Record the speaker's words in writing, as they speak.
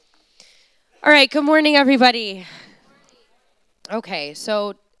All right, good morning, everybody. Okay,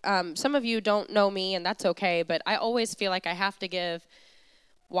 so some of you don't know me, and that's okay, but I always feel like I have to give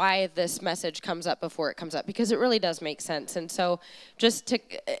why this message comes up before it comes up because it really does make sense. And so,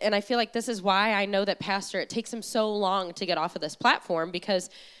 and I feel like this is why I know that Pastor, it takes him so long to get off of this platform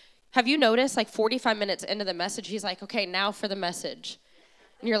because have you noticed, like 45 minutes into the message, he's like, okay, now for the message.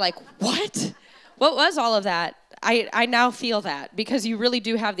 And you're like, what? What was all of that? I now feel that because you really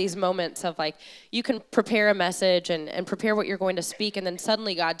do have these moments of like, you can prepare a message and prepare what you're going to speak, and then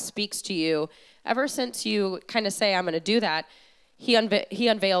suddenly God speaks to you. Ever since you kind of say, I'm going to do that, he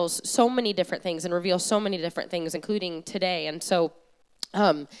unveils so many different things and reveals so many different things, including today. And so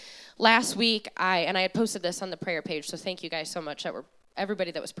last week, I had posted this on the prayer page, so thank you guys so much that were everybody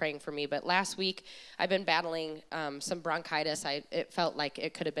that was praying for me. But last week, I've been battling some bronchitis. It felt like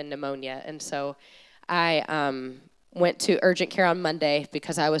it could have been pneumonia. And so I went to urgent care on Monday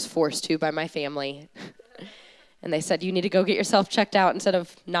because I was forced to by my family. And they said, you need to go get yourself checked out instead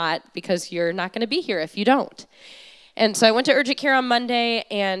of not because you're not going to be here if you don't. And so I went to urgent care on Monday,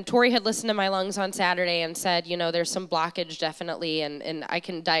 and Tori had listened to my lungs on Saturday and said, you know, there's some blockage definitely, and I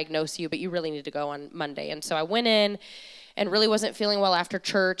can diagnose you, but you really need to go on Monday. And so I went in and really wasn't feeling well after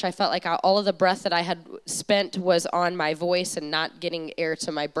church. I felt like all of the breath that I had spent was on my voice and not getting air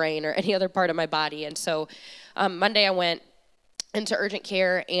to my brain or any other part of my body. And so Monday I went into urgent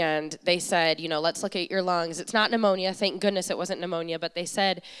care, and they said, you know, let's look at your lungs. It's not pneumonia. Thank goodness it wasn't pneumonia, but they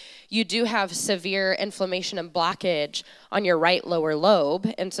said you do have severe inflammation and blockage on your right lower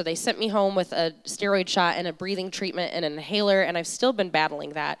lobe. And so they sent me home with a steroid shot and a breathing treatment and an inhaler, and I've still been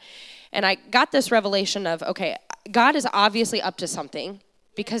battling that. And I got this revelation of, okay, God is obviously up to something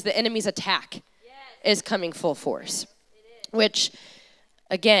because the enemy's attack is coming full force, which,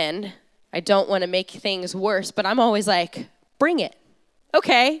 again, I don't want to make things worse, but I'm always like, bring it.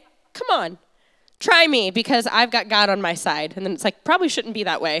 Okay, come on. Try me because I've got God on my side. And then it's like, probably shouldn't be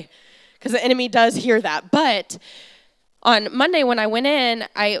that way because the enemy does hear that. But on Monday when I went in,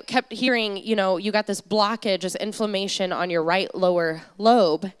 I kept hearing, you know, you got this blockage, this inflammation on your right lower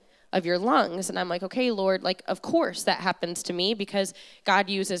lobe of your lungs. And I'm like, okay, Lord, like, of course that happens to me because God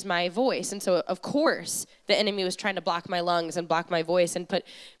uses my voice. And so, of course, the enemy was trying to block my lungs and block my voice and put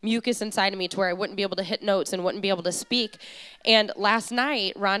mucus inside of me to where I wouldn't be able to hit notes and wouldn't be able to speak. And last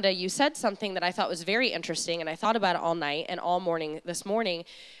night, Rhonda, you said something that I thought was very interesting, and I thought about it all night and all morning this morning.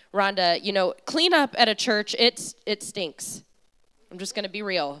 Rhonda, you know, clean up at a church, it stinks. I'm just going to be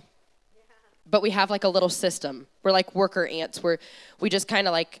real. But we have like a little system. We're like worker ants. We just kind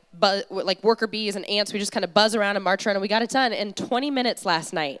of like worker bees and ants. We just kind of buzz around and march around, and we got it done in 20 minutes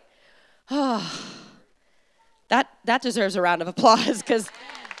last night. Oh, that deserves a round of applause because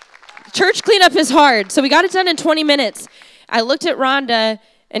church cleanup is hard. So we got it done in 20 minutes. I looked at Rhonda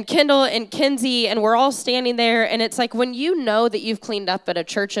and Kendall and Kinsey, and we're all standing there, and it's like when you know that you've cleaned up at a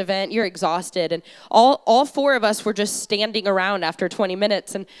church event, you're exhausted, and all four of us were just standing around after 20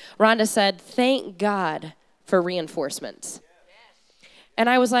 minutes, and Rhonda said, thank God for reinforcements. And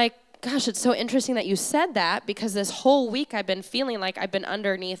I was like, gosh, it's so interesting that you said that because this whole week I've been feeling like I've been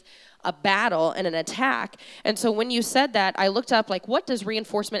underneath a battle and an attack. And so when you said that, I looked up, like, what does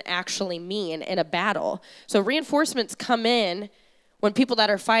reinforcement actually mean in a battle? So reinforcements come in when people that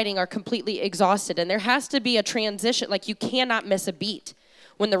are fighting are completely exhausted. And there has to be a transition. Like, you cannot miss a beat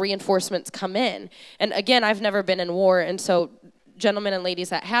when the reinforcements come in. And again, I've never been in war. And so gentlemen and ladies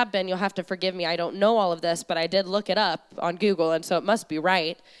that have been, you'll have to forgive me. I don't know all of this, but I did look it up on Google. And so it must be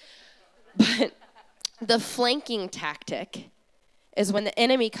right. But the flanking tactic is when the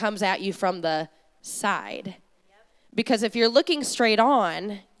enemy comes at you from the side. Because if you're looking straight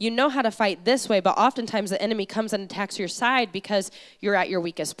on, you know how to fight this way, but oftentimes the enemy comes and attacks your side because you're at your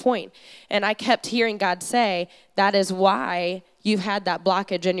weakest point. And I kept hearing God say, that is why you've had that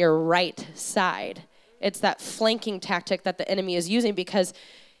blockage in your right side. It's that flanking tactic that the enemy is using because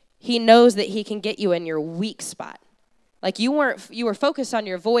he knows that he can get you in your weak spot. Like you were focused on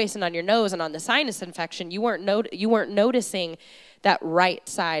your voice and on your nose and on the sinus infection. You weren't noticing that right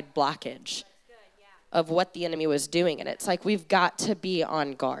side blockage of what the enemy was doing. And it's like we've got to be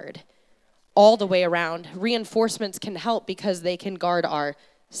on guard all the way around. Reinforcements can help because they can guard our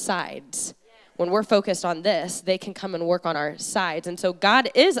sides. When we're focused on this, they can come and work on our sides. And so God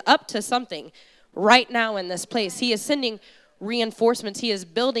is up to something right now in this place. He is sending reinforcements. He is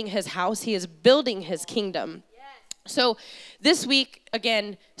building his house. He is building his kingdom. So this week,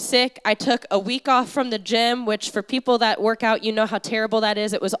 again, sick. I took a week off from the gym, which for people that work out, you know how terrible that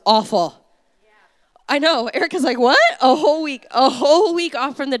is. It was awful. I know. Erica's like, what? A whole week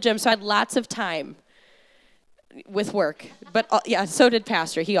off from the gym. So I had lots of time with work. But yeah, so did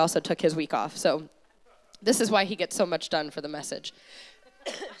Pastor. He also took his week off. So this is why he gets so much done for the message.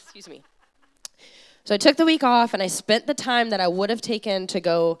 Excuse me. So I took the week off, and I spent the time that I would have taken to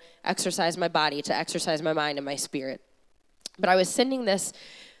go exercise my body, to exercise my mind and my spirit. But I was sending this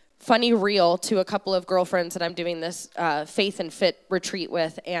funny reel to a couple of girlfriends that I'm doing this Faith and Fit retreat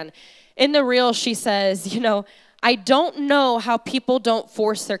with. And in the reel, she says, I don't know how people don't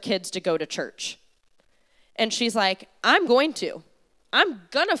force their kids to go to church. And she's like, I'm going to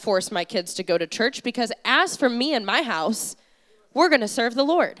force my kids to go to church, because as for me and my house, we're going to serve the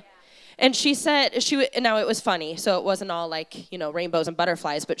Lord. And she said, now it was funny, so it wasn't all like, rainbows and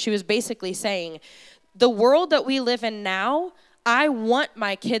butterflies, but she was basically saying, the world that we live in now, I want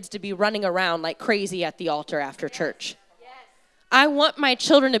my kids to be running around like crazy at the altar after church. I want my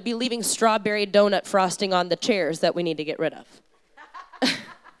children to be leaving strawberry donut frosting on the chairs that we need to get rid of.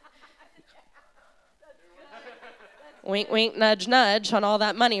 Wink, wink, nudge, nudge on all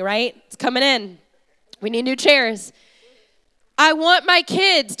that money, right? It's coming in. We need new chairs. I want my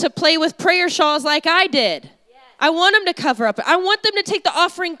kids to play with prayer shawls like I did. I want them to cover up. I want them to take the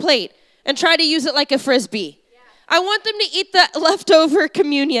offering plate and try to use it like a Frisbee. I want them to eat the leftover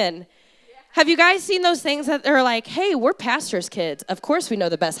communion. Have you guys seen those things that they're like, hey, we're pastors' kids. Of course we know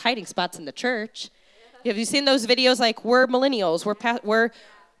the best hiding spots in the church. Have you seen those videos like, we're millennials, we're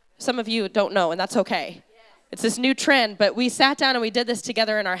some of you don't know, and that's okay. It's this new trend, but we sat down and we did this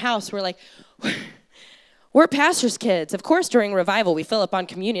together in our house. We're like, we're pastors' kids. Of course, during revival, we fill up on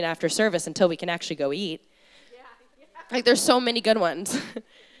communion after service until we can actually go eat. Like, there's so many good ones.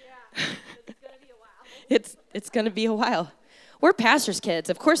 It's going to be a while. We're pastors' kids.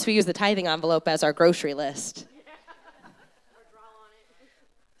 Of course, we use the tithing envelope as our grocery list.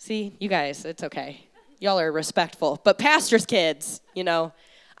 See, you guys, it's okay. Y'all are respectful. But pastors' kids,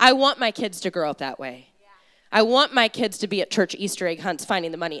 I want my kids to grow up that way. I want my kids to be at church Easter egg hunts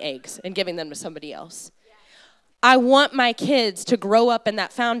finding the money eggs and giving them to somebody else. I want my kids to grow up in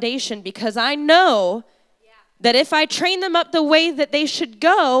that foundation, because I know that if I train them up the way that they should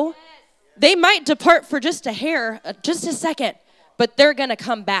go, they might depart for just a second, but they're going to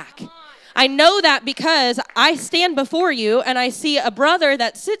come back. I know that because I stand before you and I see a brother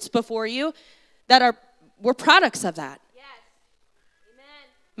that sits before you we're products of that.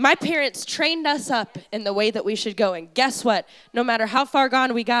 My parents trained us up in the way that we should go. And guess what? No matter how far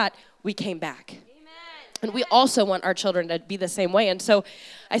gone we got, we came back. And we also want our children to be the same way. And so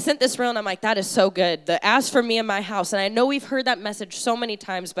I sent this reel, and I'm like, that is so good. As for me and my house. And I know we've heard that message so many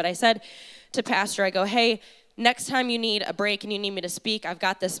times, but I said to Pastor, I go, hey, next time you need a break and you need me to speak, I've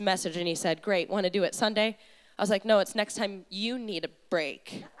got this message. And he said, great, want to do it Sunday? I was like, no, it's next time you need a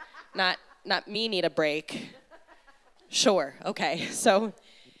break, not me need a break. Sure, okay. So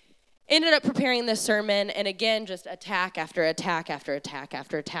ended up preparing this sermon, and again, just attack after attack after attack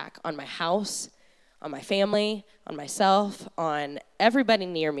after attack on my house, on my family, on myself, on everybody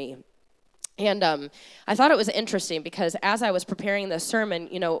near me. And I thought it was interesting because as I was preparing this sermon,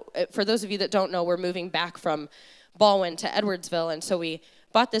 for those of you that don't know, we're moving back from Baldwin to Edwardsville, and so we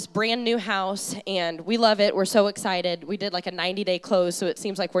bought this brand new house, and we love it. We're so excited. We did like a 90-day close, so it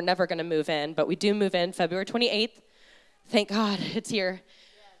seems like we're never going to move in, but we do move in February 28th. Thank God it's here.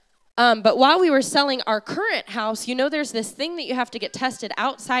 But while we were selling our current house, there's this thing that you have to get tested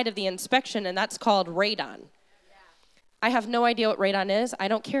outside of the inspection, and that's called radon. I have no idea what radon is. I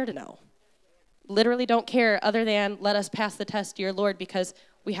don't care to know. Literally don't care, other than let us pass the test, dear Lord, because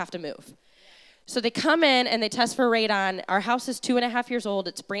we have to move. So they come in and they test for radon. Our house is 2.5 years old.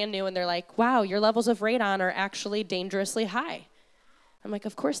 It's brand new, and they're like, wow, your levels of radon are actually dangerously high. I'm like,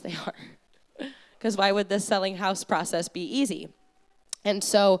 of course they are. Because why would this selling house process be easy? And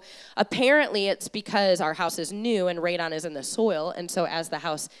so apparently it's because our house is new and radon is in the soil, and so as the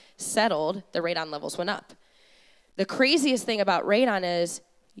house settled, the radon levels went up. The craziest thing about radon is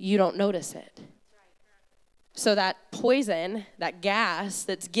you don't notice it. So that poison, that gas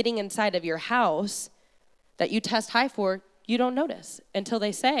that's getting inside of your house that you test high for, you don't notice until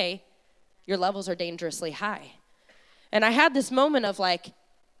they say your levels are dangerously high. And I had this moment of like,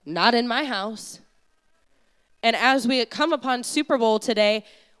 not in my house. And as we come upon Super Bowl today,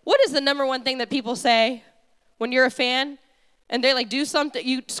 what is the number one thing that people say when you're a fan? And they like do something,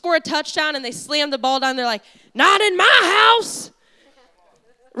 you score a touchdown and they slam the ball down, they're like, not in my house,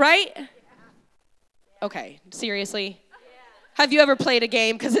 right? Okay, seriously? Have you ever played a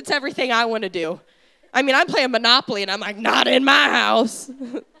game? Because it's everything I want to do. I mean, I'm playing Monopoly and I'm like, not in my house.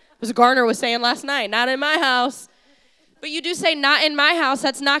 As Garner was saying last night, not in my house. But you do say not in my house,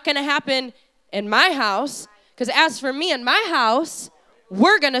 that's not going to happen in my house. Because as for me and my house,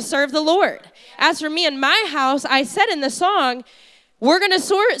 we're going to serve the Lord. As for me and my house, I said in the song, we're going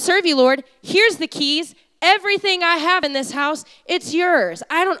to serve you, Lord. Here's the keys. Everything I have in this house, it's yours.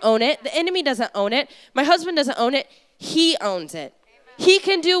 I don't own it. The enemy doesn't own it. My husband doesn't own it. He owns it. He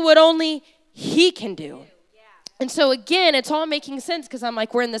can do what only he can do. And so again, it's all making sense because I'm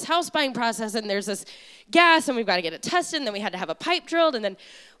like, we're in this house buying process and there's this gas and we've got to get it tested and then we had to have a pipe drilled and then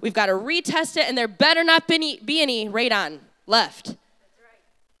we've got to retest it and there better not be any radon left.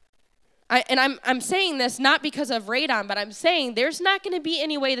 I'm saying this not because of radon, but I'm saying there's not going to be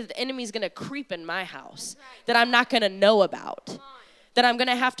any way that the enemy's going to creep in my house that I'm not going to know about, that I'm going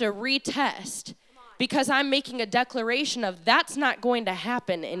to have to retest because I'm making a declaration of that's not going to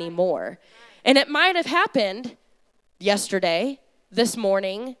happen anymore. And it might have happened yesterday, this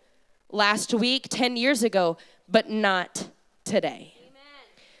morning, last week, 10 years ago, but not today. Amen.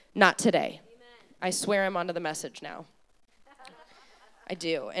 Not today. Amen. I swear I'm onto the message now. I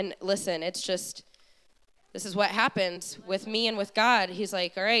do. And listen, it's just, this is what happens with me and with God. He's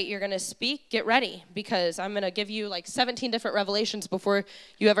like, all right, you're going to speak, get ready, because I'm going to give you like 17 different revelations before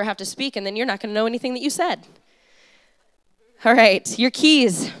you ever have to speak, and then you're not going to know anything that you said. All right, your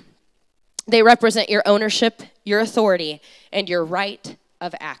keys. They represent your ownership, your authority, and your right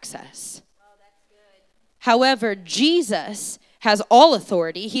of access. Oh, that's good. However, Jesus has all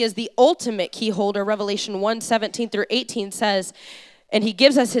authority. He is the ultimate key holder. Revelation 1:17-18 says, and he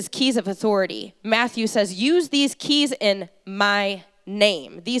gives us his keys of authority. Matthew says, use these keys in my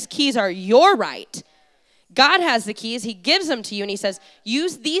name. These keys are your right. God has the keys. He gives them to you, and he says,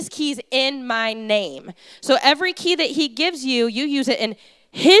 use these keys in my name. So every key that he gives you, you use it in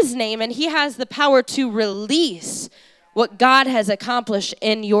his name, and he has the power to release what God has accomplished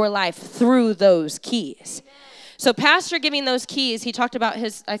in your life through those keys. So pastor giving those keys, he talked about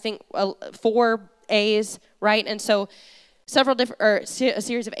his, I think, 4 A's, right? And so several different, or a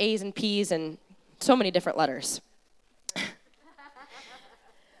series of A's and P's and so many different letters.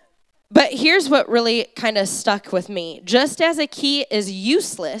 But here's what really kind of stuck with me. Just as a key is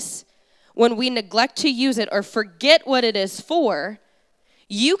useless when we neglect to use it or forget what it is for,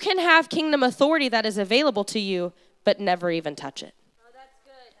 you can have kingdom authority that is available to you, but never even touch it. Oh, that's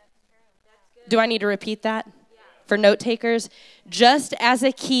good. That's good. Do I need to repeat that? Yeah. For note takers? Just as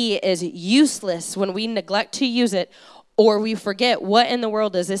a key is useless when we neglect to use it or we forget what in the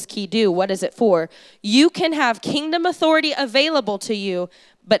world does this key do, what is it for, you can have kingdom authority available to you,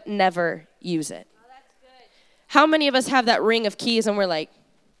 but never use it. Oh, that's good. How many of us have that ring of keys and we're like,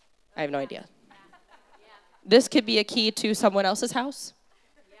 I have no idea. Yeah. This could be a key to someone else's house?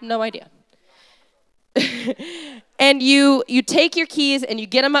 No idea. And you take your keys and you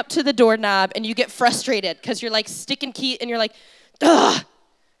get them up to the doorknob and you get frustrated because you're like sticking key and you're like, ugh.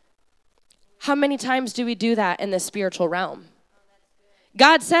 How many times do we do that in the spiritual realm?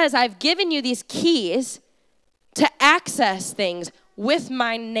 God says, I've given you these keys to access things with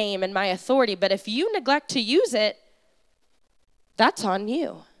my name and my authority, but if you neglect to use it, that's on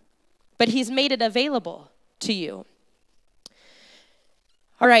you. But he's made it available to you.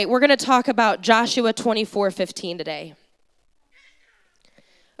 All right, we're going to talk about Joshua 24:15 today.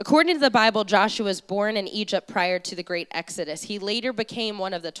 According to the Bible, Joshua was born in Egypt prior to the great Exodus. He later became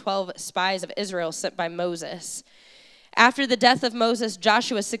one of the 12 spies of Israel sent by Moses. After the death of Moses,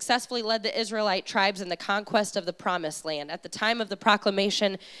 Joshua successfully led the Israelite tribes in the conquest of the Promised Land. At the time of the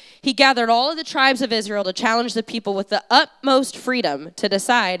proclamation, he gathered all of the tribes of Israel to challenge the people with the utmost freedom to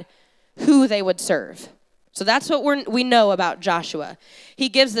decide who they would serve. So that's what we know about Joshua. He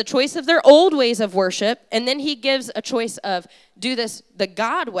gives the choice of their old ways of worship, and then he gives a choice of do this the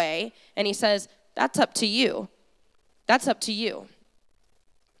God way, and he says, that's up to you. That's up to you.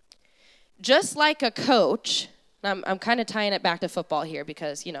 Just like a coach, I'm kind of tying it back to football here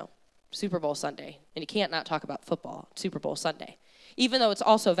because, Super Bowl Sunday, and you can't not talk about football, Super Bowl Sunday, even though it's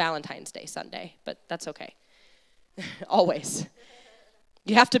also Valentine's Day Sunday, but that's okay. Always.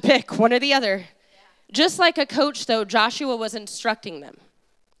 You have to pick one or the other. Just like a coach, though, Joshua was instructing them,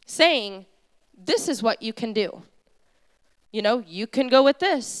 saying, this is what you can do. You can go with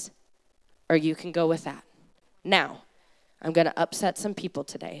this, or you can go with that. Now, I'm going to upset some people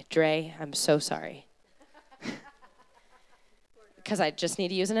today. Dre, I'm so sorry. Because I just need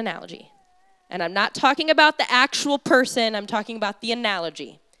to use an analogy. And I'm not talking about the actual person. I'm talking about the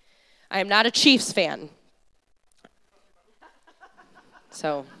analogy. I am not a Chiefs fan.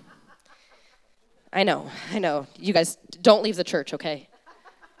 So I know. You guys don't leave the church, okay?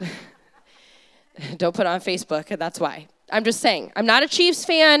 Don't put it on Facebook, that's why. I'm just saying, I'm not a Chiefs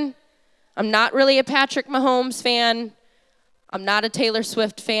fan. I'm not really a Patrick Mahomes fan. I'm not a Taylor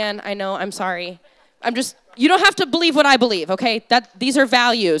Swift fan. I know, I'm sorry. I'm just You don't have to believe what I believe, okay? These are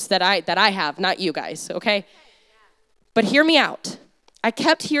values that I have, not you guys, okay? But hear me out. I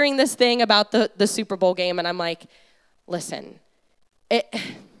kept hearing this thing about the Super Bowl game, and I'm like, listen, the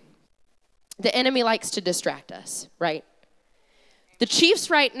enemy likes to distract us, right? The Chiefs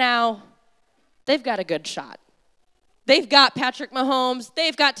right now, they've got a good shot. They've got Patrick Mahomes.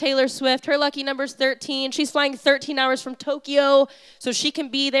 They've got Taylor Swift. Her lucky number's 13. She's flying 13 hours from Tokyo so she can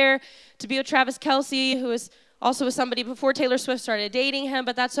be there to be with Travis Kelce, who is also with somebody before Taylor Swift started dating him,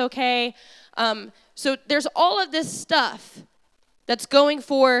 but that's okay. So there's all of this stuff that's going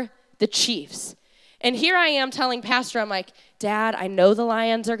for the Chiefs. And here I am telling Pastor, I'm like, Dad, I know the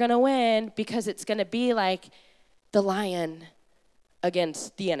Lions are going to win because it's going to be like the lion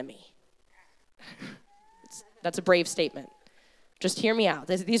against the enemy. That's a brave statement. Just hear me out.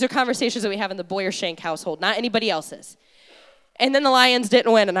 These are conversations that we have in the Boyer Shank household, not anybody else's. And then the Lions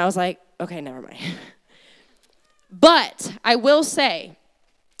didn't win, and I was like, okay, never mind. But I will say,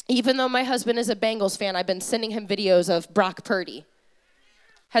 even though my husband is a Bengals fan, I've been sending him videos of Brock Purdy.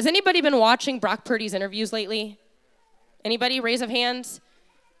 Has anybody been watching Brock Purdy's interviews lately? Anybody? Raise of hands.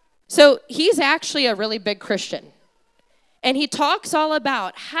 So he's actually a really big Christian. And he talks all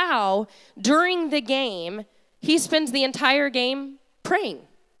about how during the game, he spends the entire game praying.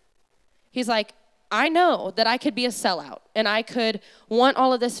 He's like, I know that I could be a sellout and I could want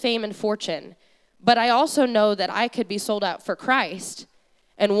all of this fame and fortune, but I also know that I could be sold out for Christ,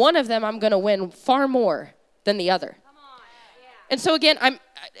 and one of them I'm going to win far more than the other. And so again,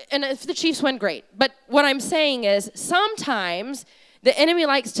 and if the Chiefs win, great. But what I'm saying is sometimes the enemy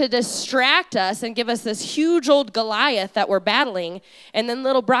likes to distract us and give us this huge old Goliath that we're battling, and then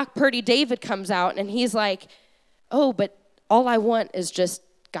little Brock Purdy David comes out, and he's like, oh, but all I want is just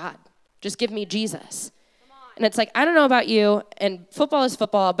God. Just give me Jesus. And it's like, I don't know about you, and football is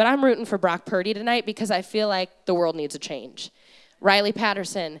football, but I'm rooting for Brock Purdy tonight because I feel like the world needs a change. Riley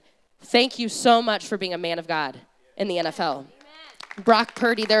Patterson, thank you so much for being a man of God in the NFL. Amen. Brock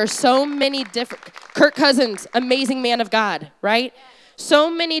Purdy, there are so many different, Kirk Cousins, amazing man of God, right? Yeah.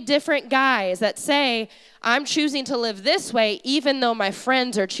 So many different guys that say, I'm choosing to live this way, even though my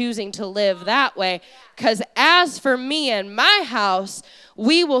friends are choosing to live that way. Because as for me and my house,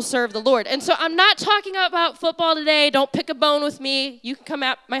 we will serve the Lord. And so I'm not talking about football today. Don't pick a bone with me. You can come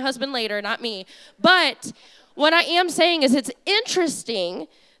at my husband later, not me. But what I am saying is it's interesting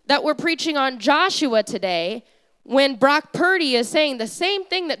that we're preaching on Joshua today when Brock Purdy is saying the same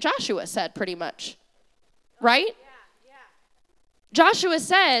thing that Joshua said pretty much, right? Joshua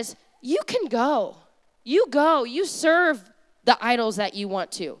says, you can go. You go. You serve the idols that you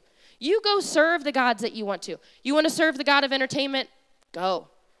want to. You go serve the gods that you want to. You want to serve the God of entertainment? Go.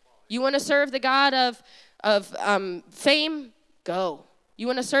 You want to serve the God of fame? Go. You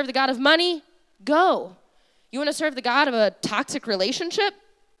want to serve the God of money? Go. You want to serve the God of a toxic relationship?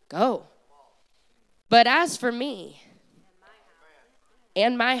 Go. But as for me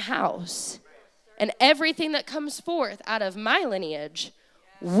and my house and everything that comes forth out of my lineage,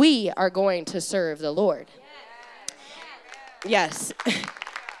 we are going to serve the Lord. Yes.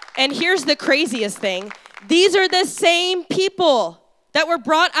 And here's the craziest thing. These are the same people that were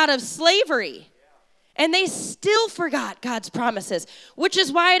brought out of slavery. And they still forgot God's promises, which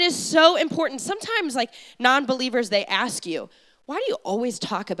is why it is so important. Sometimes, like non-believers, they ask you, why do you always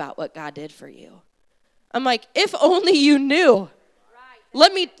talk about what God did for you? I'm like, if only you knew.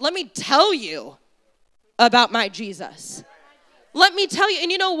 Let me tell you about my Jesus. Let me tell you,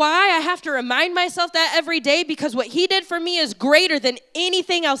 and you know why I have to remind myself that every day? Because what he did for me is greater than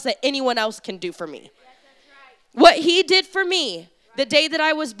anything else that anyone else can do for me. What he did for me, the day that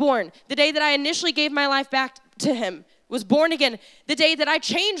I was born, the day that I initially gave my life back to him, was born again, the day that I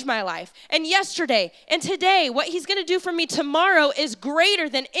changed my life, and yesterday, and today, what he's going to do for me tomorrow is greater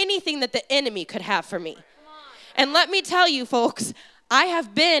than anything that the enemy could have for me. And let me tell you, folks, I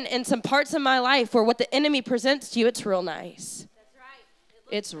have been in some parts of my life where what the enemy presents to you, it's real nice.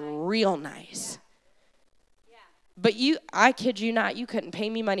 It's real nice. But I kid you not, you couldn't pay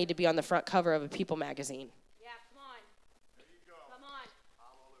me money to be on the front cover of a People magazine.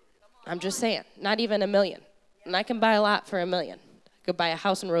 I'm just saying, not even $1 million. And I can buy a lot for $1 million. I could buy a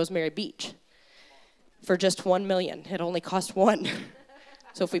house in Rosemary Beach for just $1 million. It only cost $1.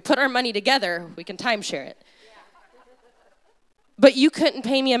 So if we put our money together, we can timeshare it. But you couldn't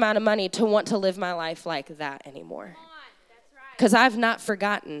pay me amount of money to want to live my life like that anymore. Because I've not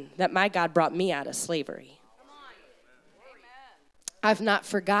forgotten that my God brought me out of slavery. I've not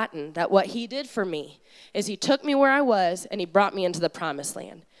forgotten that what he did for me is he took me where I was and he brought me into the promised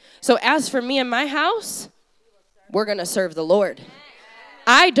land. So as for me and my house, we're going to serve the Lord.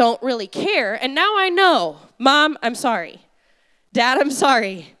 I don't really care. And now I know Mom, I'm sorry. Dad, I'm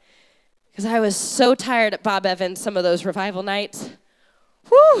sorry. Because I was so tired at Bob Evans some of those revival nights.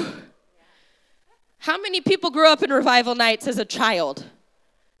 Whew. How many people grew up in revival nights as a child?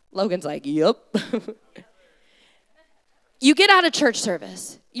 Logan's like, yep. You get out of church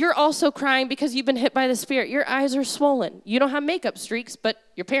service. You're also crying because you've been hit by the Spirit. Your eyes are swollen. You don't have makeup streaks, but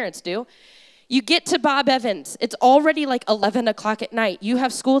your parents do. You get to Bob Evans. It's already like 11 o'clock at night. You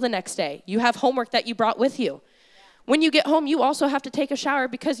have school the next day. You have homework that you brought with you. When you get home, you also have to take a shower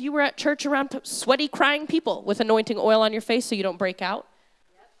because you were at church around sweaty, crying people with anointing oil on your face so you don't break out.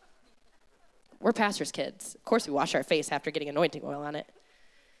 We're pastors' kids. Of course we wash our face after getting anointing oil on it.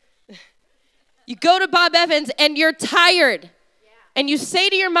 You go to Bob Evans and you're tired. And you say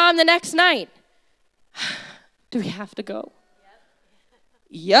to your mom the next night, do we have to go?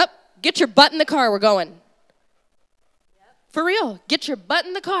 Yep. Get your butt in the car. We're going. For real. Get your butt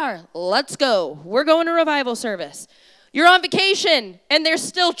in the car. Let's go. We're going to revival service. You're on vacation and there's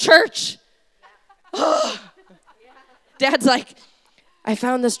still church. Dad's like, I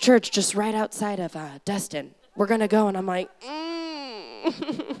found this church just right outside of Destin. We're going to go. And I'm like,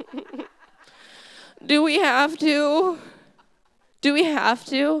 do we have to? Do we have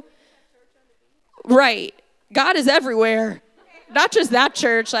to? Right. God is everywhere. Not just that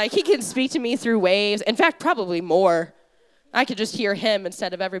church. Like, he can speak to me through waves. In fact, probably more. I could just hear him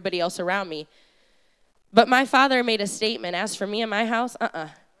instead of everybody else around me. But my father made a statement. As for me and my house,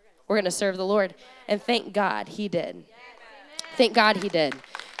 we're going to serve the Lord. And thank God he did. Thank God he did.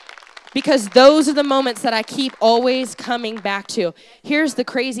 Because those are the moments that I keep always coming back to. Here's the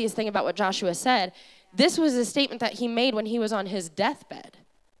craziest thing about what Joshua said. This was a statement that he made when he was on his deathbed.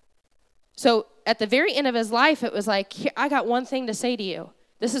 So at the very end of his life, it was like, I got one thing to say to you.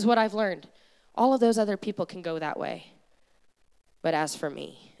 This is what I've learned. All of those other people can go that way. But as for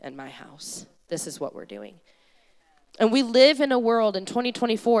me and my house, this is what we're doing. And we live in a world in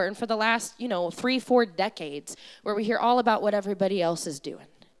 2024 and for the last, 3-4 decades where we hear all about what everybody else is doing.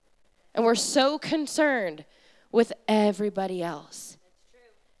 And we're so concerned with everybody else.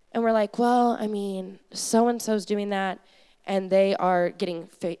 And we're like, well, so-and-so's doing that, and they are getting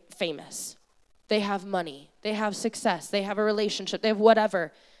famous. They have money. They have success. They have a relationship. They have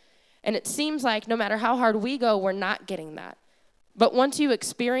whatever. And it seems like no matter how hard we go, we're not getting that. But once you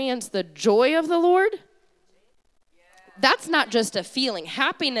experience the joy of the Lord, that's not just a feeling.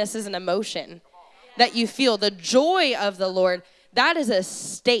 Happiness is an emotion that you feel. The joy of the Lord, that is a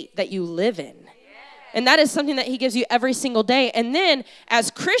state that you live in. And that is something that he gives you every single day. And then as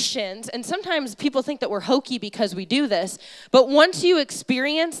Christians, and sometimes people think that we're hokey because we do this, but once you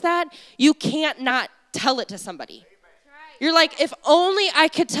experience that, you can't not tell it to somebody. You're like, if only I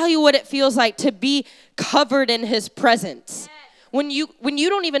could tell you what it feels like to be covered in his presence. When you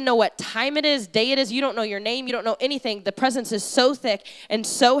don't even know what time it is, day it is, you don't know your name, you don't know anything, the presence is so thick and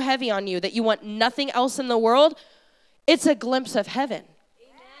so heavy on you that you want nothing else in the world, it's a glimpse of heaven.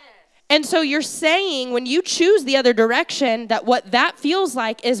 And so you're saying when you choose the other direction that what that feels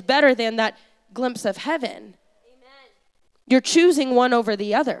like is better than that glimpse of heaven. Amen. You're choosing one over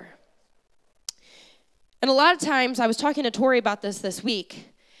the other. And a lot of times, I was talking to Tori about this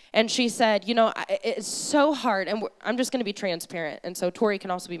week, and she said, it's so hard, and I'm just going to be transparent, and so Tori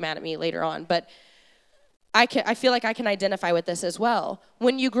can also be mad at me later on, but I feel like I can identify with this as well.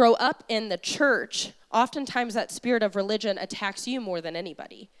 When you grow up in the church, oftentimes that spirit of religion attacks you more than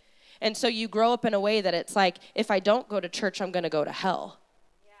anybody. And so you grow up in a way that it's like, if I don't go to church, I'm going to go to hell.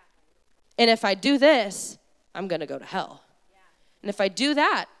 Yeah. And if I do this, I'm going to go to hell. Yeah. And if I do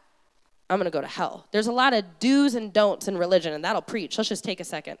that, I'm going to go to hell. There's a lot of do's and don'ts in religion, and that'll preach. Let's just take a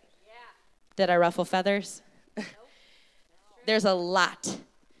second. Yeah. Did I ruffle feathers? Nope. There's a lot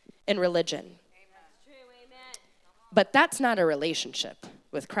in religion. That's true. Amen. But that's not a relationship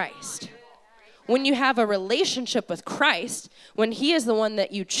with Christ. When you have a relationship with Christ, when he is the one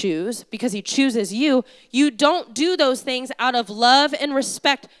that you choose, because he chooses you, you don't do those things out of love and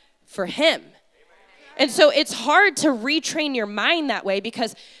respect for him. And so it's hard to retrain your mind that way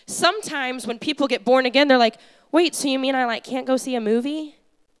because sometimes when people get born again, they're like, wait, so you mean I can't go see a movie?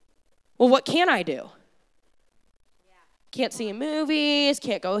 Well, what can I do? Can't see movies,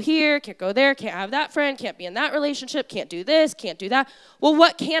 can't go here, can't go there, can't have that friend, can't be in that relationship, can't do this, can't do that. Well,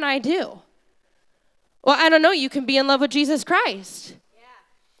 what can I do? Well, I don't know. You can be in love with Jesus Christ. Yeah.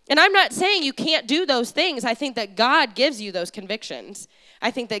 And I'm not saying you can't do those things. I think that God gives you those convictions.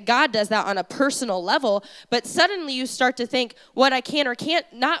 I think that God does that on a personal level. But suddenly you start to think what I can or can't,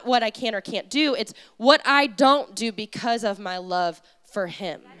 not what I can or can't do. It's what I don't do because of my love for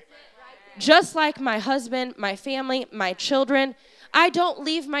him. Just like my husband, my family, my children, I don't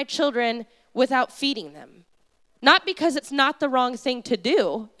leave my children without feeding them. Not because it's not the wrong thing to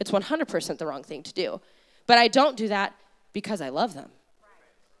do. It's 100% the wrong thing to do. But I don't do that because I love them.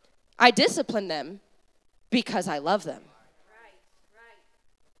 I discipline them because I love them.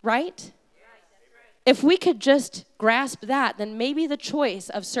 Right? If we could just grasp that, then maybe the choice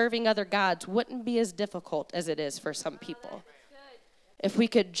of serving other gods wouldn't be as difficult as it is for some people. If we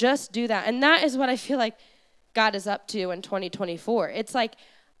could just do that. And that is what I feel like God is up to in 2024. It's like,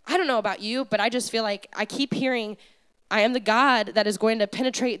 I don't know about you, but I just feel like I keep hearing, I am the God that is going to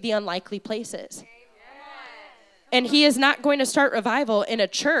penetrate the unlikely places. And he is not going to start revival in a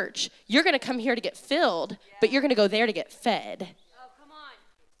church. You're going to come here to get filled, but you're going to go there to get fed.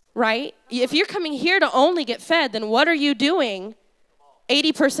 Right? If you're coming here to only get fed, then what are you doing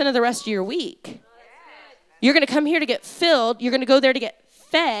 80% of the rest of your week? You're going to come here to get filled. You're going to go there to get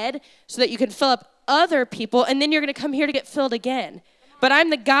fed so that you can fill up other people, and then you're going to come here to get filled again. But I'm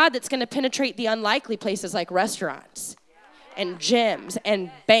the God that's going to penetrate the unlikely places like restaurants and gyms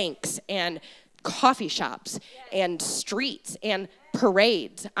and banks and coffee shops and streets and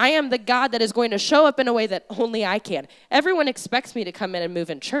parades. I am the God that is going to show up in a way that only I can. Everyone expects me to come in and move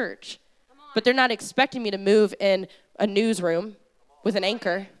in church, but they're not expecting me to move in a newsroom with an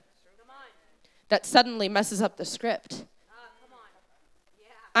anchor that suddenly messes up the script.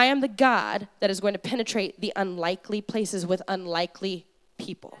 I am the God that is going to penetrate the unlikely places with unlikely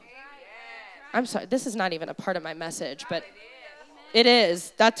people. I'm sorry, this is not even a part of my message, but it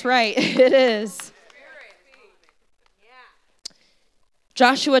is. That's right, it is.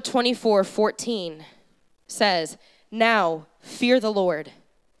 Joshua 24:14 says, "Now fear the Lord."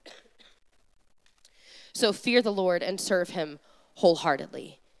 So fear the Lord and serve him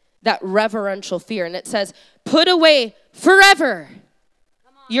wholeheartedly. That reverential fear. And it says, put away forever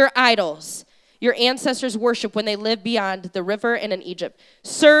your idols. Your ancestors worship when they lived beyond the river and in Egypt.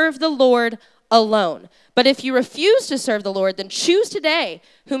 Serve the Lord alone. But if you refuse to serve the Lord, then choose today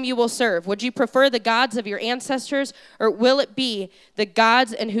whom you will serve. Would you prefer the gods of your ancestors, or will it be the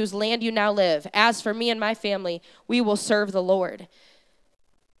gods in whose land you now live? As for me and my family, we will serve the Lord,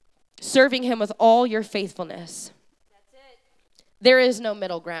 serving him with all your faithfulness. There is no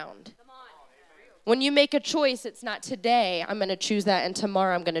middle ground. When you make a choice, it's not today, I'm going to choose that, and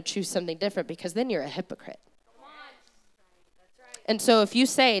tomorrow I'm going to choose something different, because then you're a hypocrite. And so if you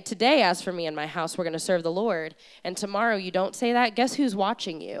say, today, as for me and my house, we're going to serve the Lord, and tomorrow you don't say that, guess who's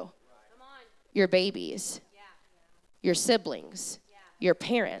watching you? Your babies, your siblings, your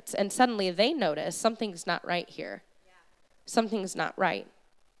parents. And suddenly they notice something's not right here. Something's not right.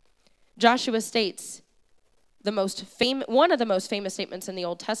 Joshua states one of the most famous statements in the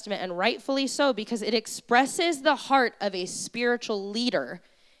Old Testament, and rightfully so, because it expresses the heart of a spiritual leader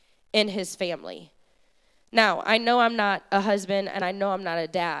in his family. Now, I know I'm not a husband and I know I'm not a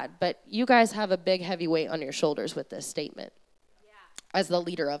dad, but you guys have a big, heavy weight on your shoulders with this statement as the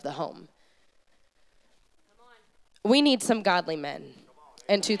leader of the home. We need some godly men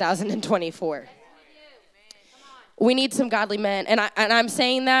in 2024. We need some godly men, and I'm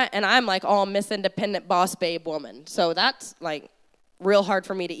saying that, and I'm like all Miss Independent Boss Babe woman, so that's like real hard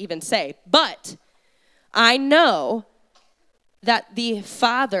for me to even say. But I know that the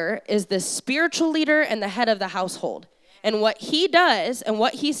father is the spiritual leader and the head of the household. And what he does and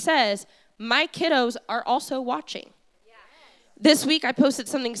what he says, my kiddos are also watching. This week I posted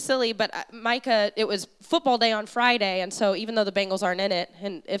something silly, but Micah, it was football day on Friday, and so even though the Bengals aren't in it,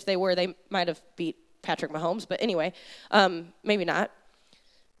 and if they were, they might have beat Patrick Mahomes, but anyway, maybe not.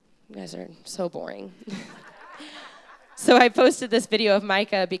 You guys are so boring. So I posted this video of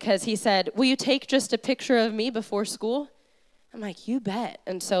Micah because he said, will you take just a picture of me before school? I'm like, you bet.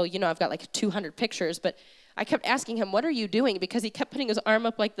 And so, I've got like 200 pictures, but I kept asking him, what are you doing? Because he kept putting his arm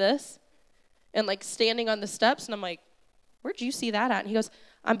up like this and like standing on the steps. And I'm like, where'd you see that at? And he goes,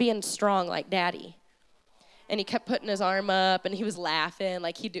 I'm being strong like daddy. And he kept putting his arm up and he was laughing.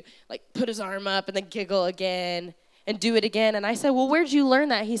 Like he'd do, like put his arm up and then giggle again and do it again. And I said, well, where'd you learn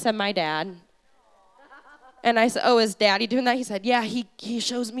that? He said, my dad. And I said, oh, is daddy doing that? He said, yeah, he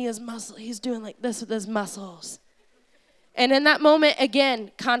shows me his muscle. He's doing like this with his muscles. And in that moment,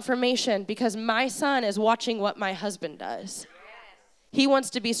 again, confirmation, because my son is watching what my husband does. He wants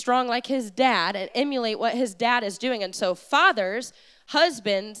to be strong like his dad and emulate what his dad is doing. And so fathers,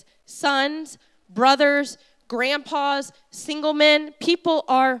 husbands, sons, brothers, grandpas, single men, people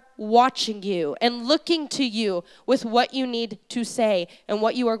are watching you and looking to you with what you need to say and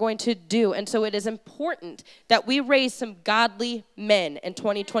what you are going to do. And so it is important that we raise some godly men in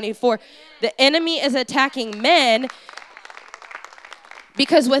 2024. The enemy is attacking men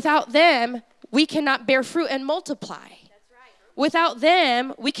because without them, we cannot bear fruit and multiply. Without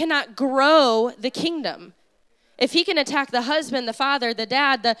them, we cannot grow the kingdom. If he can attack the husband, the father, the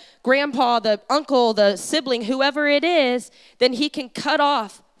dad, the grandpa, the uncle, the sibling, whoever it is, then he can cut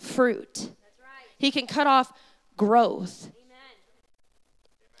off fruit. That's right. He can cut off growth.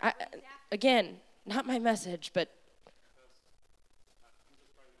 Amen. Again, not my message, but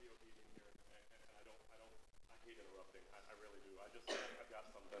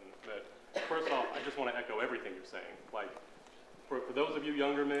first off, I just want to echo everything you're saying. Like, for those of you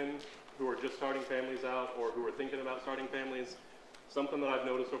younger men who are just starting families out or who are thinking about starting families, something that I've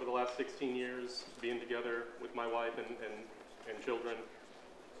noticed over the last 16 years being together with my wife and children,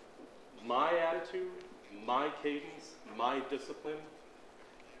 my attitude, my cadence, my discipline,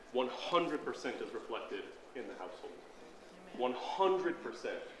 100% is reflected in the household. 100%.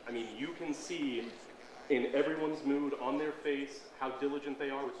 I mean, you can see in everyone's mood, on their face, how diligent they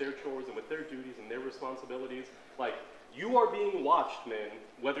are with their chores and with their duties and their responsibilities. Like, you are being watched, men,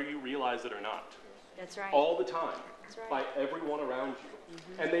 whether you realize it or not. That's right. All the time. That's right. By everyone around you.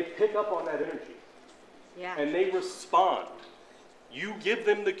 Mm-hmm. And they pick up on that energy. Yeah. And they respond. You give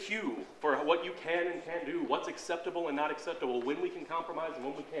them the cue for what you can and can't do, what's acceptable and not acceptable, when we can compromise and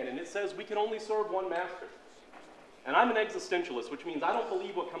when we can't. And it says we can only serve one master. And I'm an existentialist, which means I don't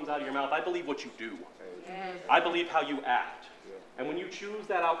believe what comes out of your mouth. I believe what you do. Yes. I believe how you act. And when you choose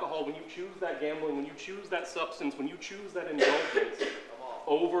that alcohol, when you choose that gambling, when you choose that substance, when you choose that indulgence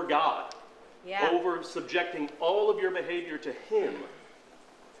over God, over subjecting all of your behavior to Him,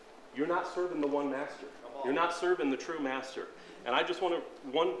 you're not serving the one master. You're not serving the true master. And I just want to,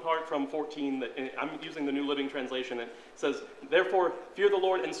 one part from 14, that I'm using the New Living Translation, it says, therefore, fear the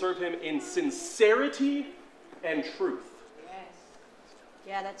Lord and serve Him in sincerity and truth.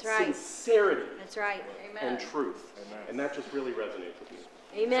 Yeah, that's right. Sincerity. That's right. And truth. Amen. And that just really resonates with me.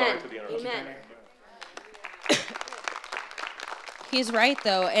 Amen. Sorry for the interruption. Amen. He's right,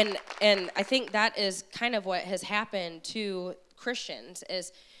 though, and I think that is kind of what has happened to Christians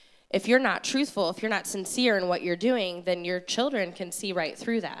is if you're not truthful, if you're not sincere in what you're doing, then your children can see right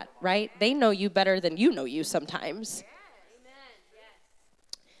through that, right? They know you better than you know you sometimes.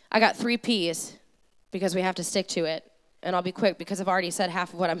 I got 3 P's because we have to stick to it. And I'll be quick because I've already said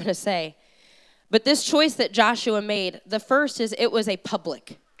half of what I'm going to say. But this choice that Joshua made, the first is it was a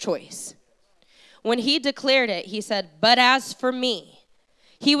public choice. When he declared it, he said, but as for me,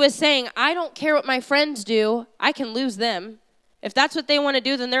 he was saying, I don't care what my friends do. I can lose them. If that's what they want to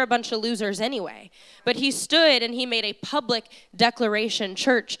do, then they're a bunch of losers anyway. But he stood and he made a public declaration.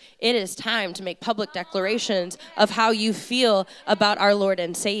 Church, it is time to make public declarations of how you feel about our Lord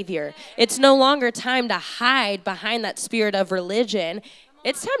and Savior. It's no longer time to hide behind that spirit of religion.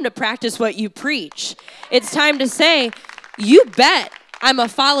 It's time to practice what you preach. It's time to say, you bet I'm a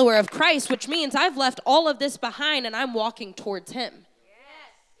follower of Christ, which means I've left all of this behind and I'm walking towards Him.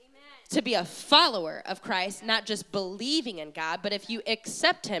 To be a follower of Christ, not just believing in God, but if you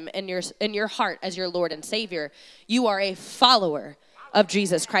accept Him in your heart as your Lord and Savior, you are a follower of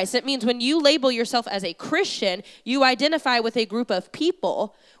Jesus Christ. It means when you label yourself as a Christian, you identify with a group of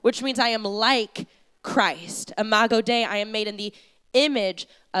people, which means I am like Christ. Imago Dei, I am made in the image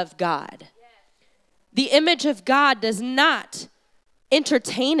of God. The image of God does not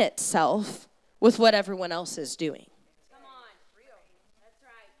entertain itself with what everyone else is doing.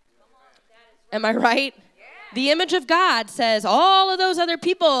 Am I right? Yeah. The image of God says all of those other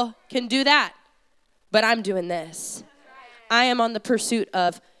people can do that, but I'm doing this. I am on the pursuit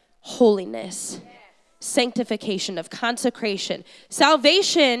of holiness, sanctification, of consecration.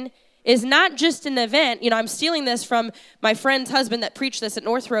 Salvation is not just an event. You know, I'm stealing this from my friend's husband that preached this at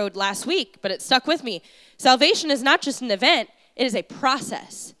North Road last week, but it stuck with me. Salvation is not just an event. It is a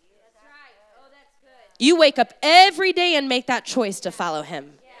process. That's right. Oh, that's good. You wake up every day and make that choice to follow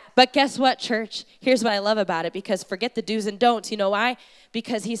Him. But guess what, church? Here's what I love about it, because forget the do's and don'ts. You know why?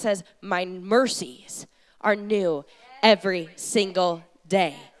 Because He says, my mercies are new every single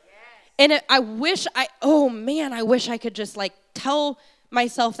day. And I wish I could just like tell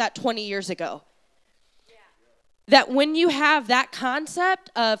myself that 20 years ago. That when you have that concept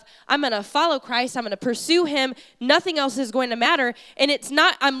of, I'm going to follow Christ, I'm going to pursue Him, nothing else is going to matter. And it's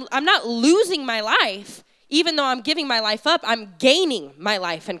not, I'm not losing my life. Even though I'm giving my life up, I'm gaining my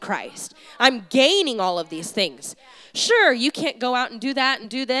life in Christ. I'm gaining all of these things. Sure, you can't go out and do that and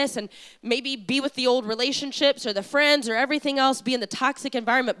do this and maybe be with the old relationships or the friends or everything else, be in the toxic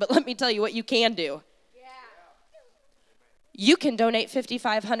environment, but let me tell you what you can do. You can donate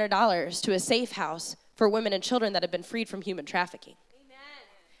 $5,500 to a safe house for women and children that have been freed from human trafficking.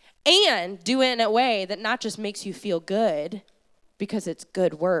 Amen. And do it in a way that not just makes you feel good, because it's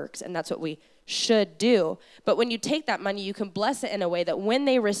good works, and that's what we should do. But when you take that money, you can bless it in a way that when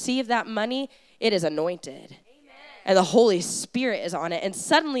they receive that money, it is anointed. Amen. And the Holy Spirit is on it. And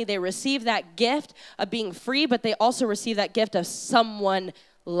suddenly they receive that gift of being free, but they also receive that gift of someone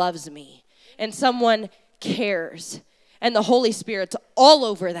loves me and someone cares. And the Holy Spirit's all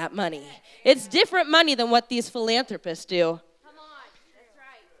over that money. It's different money than what these philanthropists do. Come on. That's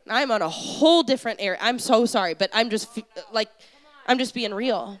right. I'm on a whole different area. I'm so sorry, but I'm just being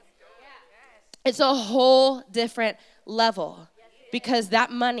real. It's a whole different level because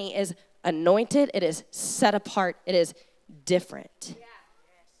that money is anointed. It is set apart. It is different.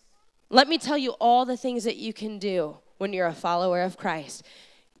 Let me tell you all the things that you can do when you're a follower of Christ.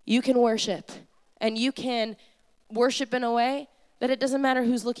 You can worship, and you can worship in a way that it doesn't matter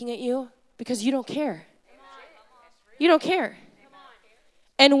who's looking at you because you don't care. You don't care.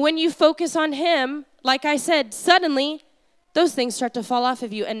 And when you focus on him, like I said, suddenly those things start to fall off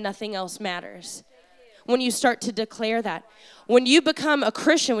of you and nothing else matters. When you start to declare that. When you become a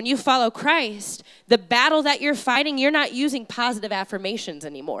Christian, when you follow Christ, the battle that you're fighting, you're not using positive affirmations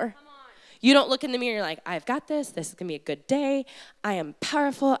anymore. You don't look in the mirror and you're like, I've got this. This is going to be a good day. I am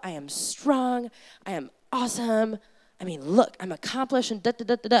powerful. I am strong. I am awesome. I mean, look, I'm accomplished and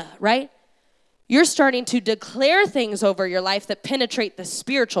da-da-da-da-da, right? You're starting to declare things over your life that penetrate the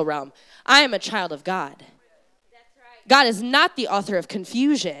spiritual realm. I am a child of God. God is not the author of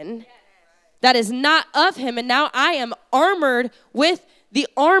confusion. That is not of him. And now I am armored with the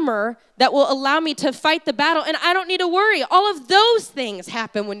armor that will allow me to fight the battle. And I don't need to worry. All of those things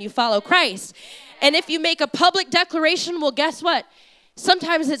happen when you follow Christ. And if you make a public declaration, well, guess what?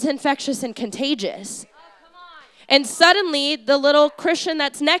 Sometimes it's infectious and contagious. And suddenly the little Christian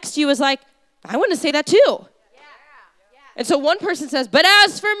that's next to you is like, I want to say that too. And so one person says, but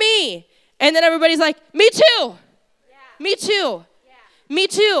as for me. And then everybody's like, me too. Me too. Me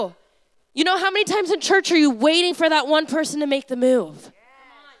too. You know how many times in church are you waiting for that one person to make the move?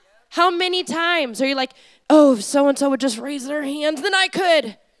 How many times are you like, oh, if so-and-so would just raise their hands, then I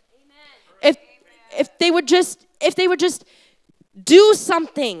could. If they would just do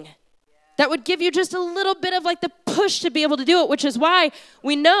something that would give you just a little bit of like the push to be able to do it, which is why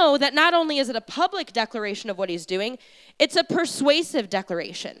we know that not only is it a public declaration of what he's doing, it's a persuasive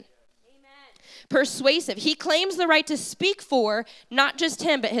declaration. Persuasive. He claims the right to speak for not just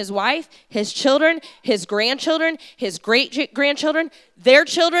him, but his wife, his children, his grandchildren, his great-grandchildren, their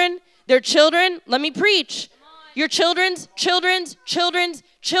children. Let me preach. Your children's children.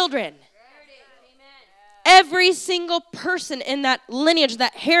 Every single person in that lineage,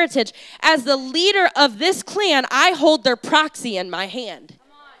 that heritage, as the leader of this clan, I hold their proxy in my hand.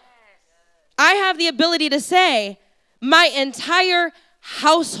 I have the ability to say, my entire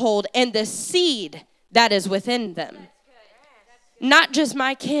household and the seed that is within them. Not just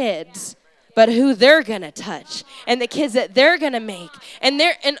my kids, but who they're going to touch and the kids that they're going to make. And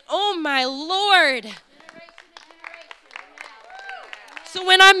oh my Lord. So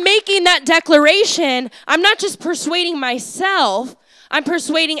when I'm making that declaration, I'm not just persuading myself, I'm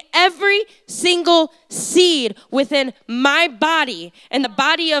persuading every single seed within my body and the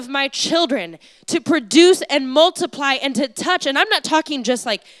body of my children to produce and multiply and to touch. And I'm not talking just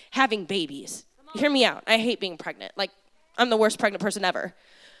like having babies. Hear me out. I hate being pregnant. Like, I'm the worst pregnant person ever.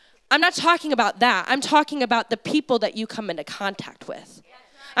 I'm not talking about that. I'm talking about the people that you come into contact with.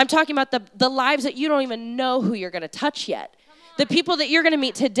 I'm talking about the lives that you don't even know who you're going to touch yet. The people that you're going to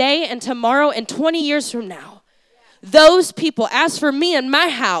meet today and tomorrow and 20 years from now. Those people, as for me and my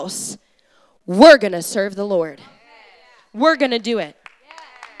house, we're going to serve the Lord. We're going to do it.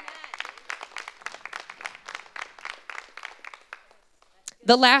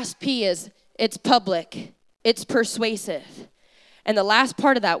 The last P is it's public. It's persuasive. And the last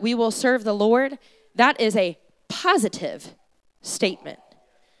part of that, we will serve the Lord, that is a positive statement.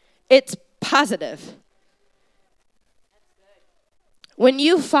 It's positive. When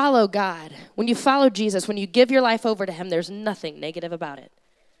you follow God, when you follow Jesus, when you give your life over to him, there's nothing negative about it.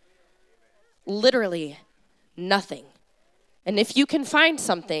 Literally nothing. And if you can find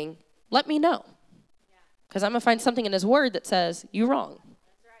something, let me know. Because I'm going to find something in his word that says, you're wrong.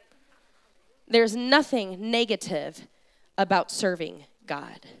 There's nothing negative about serving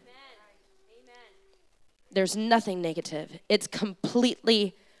God. There's nothing negative. It's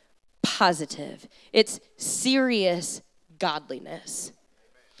completely positive. It's serious godliness.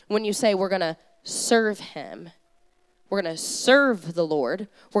 When you say we're going to serve him, we're going to serve the Lord,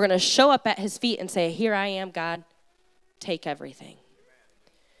 we're going to show up at his feet and say, here I am, God, take everything.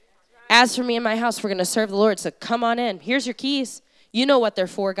 As for me and my house, we're going to serve the Lord. So come on in. Here's your keys. You know what they're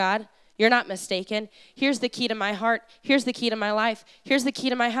for, God. You're not mistaken. Here's the key to my heart. Here's the key to my life. Here's the key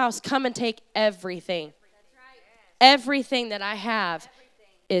to my house. Come and take everything. Everything that I have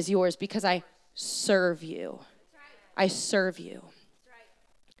is yours because I serve you. I serve you.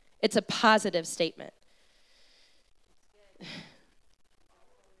 It's a positive statement.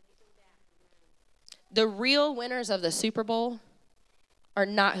 The real winners of the Super Bowl are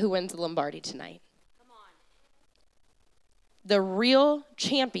not who wins the Lombardi tonight. The real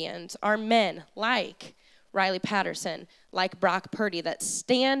champions are men like Riley Patterson, like Brock Purdy, that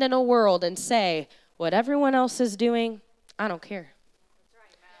stand in a world and say, what everyone else is doing, I don't care.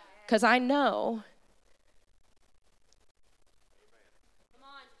 Because I know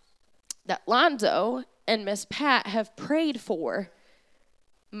that Lonzo and Miss Pat have prayed for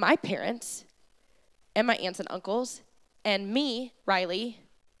my parents and my aunts and uncles and me, Riley,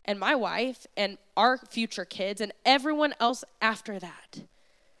 and my wife and our future kids and everyone else after that.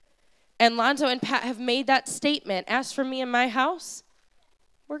 And Lonzo and Pat have made that statement, as for me and my house,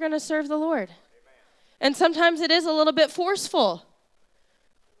 we're going to serve the Lord. Amen. And sometimes it is a little bit forceful.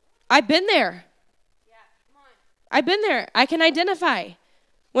 I've been there. Yeah, come on. I've been there. I can identify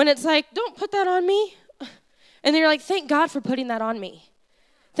when it's like, don't put that on me. And then you're like, thank God for putting that on me.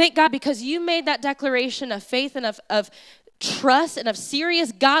 Thank God, because you made that declaration of faith and of trust and of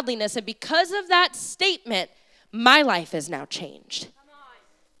serious godliness. And because of that statement, my life is now changed.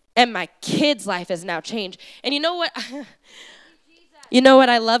 And my kid's life is now changed. And you know what? You know what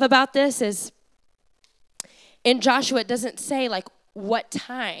I love about this is in Joshua, it doesn't say like what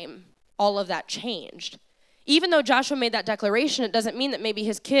time all of that changed. Even though Joshua made that declaration, it doesn't mean that maybe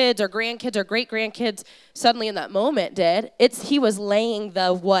his kids or grandkids or great-grandkids suddenly in that moment did. He was laying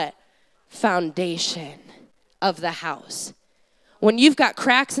the what? Foundation of the house. When you've got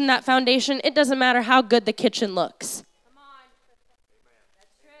cracks in that foundation, it doesn't matter how good the kitchen looks.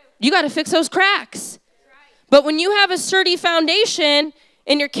 You got to fix those cracks. But when you have a sturdy foundation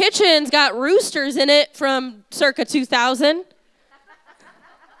and your kitchen's got roosters in it from circa 2000,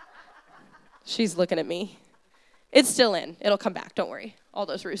 she's looking at me. It's still in. It'll come back. Don't worry. All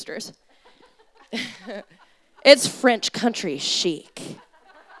those roosters. It's French country chic.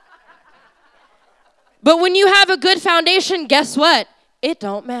 But when you have a good foundation, guess what? It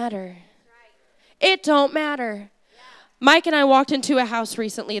don't matter. It don't matter. Mike and I walked into a house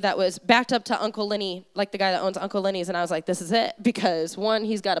recently that was backed up to Uncle Lenny, like the guy that owns Uncle Lenny's, and I was like, this is it. Because 1,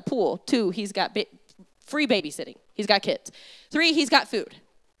 he's got a pool. 2, he's got free babysitting. He's got kids. 3, he's got food.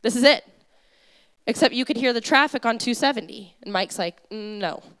 This is it. Except you could hear the traffic on 270. And Mike's like,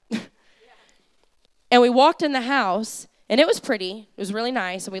 no. And we walked in the house, and it was pretty. It was really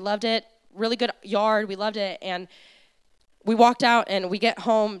nice, and we loved it. Really good yard. We loved it. And we walked out, and we get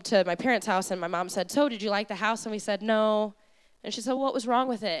home to my parents' house, and my mom said, so did you like the house? And we said, no. And she said, what was wrong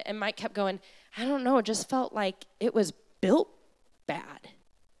with it? And Mike kept going, I don't know. It just felt like it was built bad.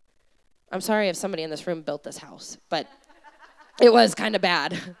 I'm sorry if somebody in this room built this house, but it was kind of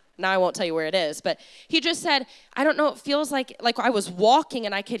bad. Now I won't tell you where it is. But he just said, I don't know. It feels like I was walking,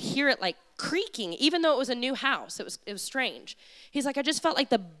 and I could hear it like creaking, even though it was a new house. It was strange. He's like, I just felt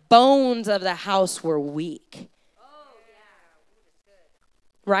like the bones of the house were weak.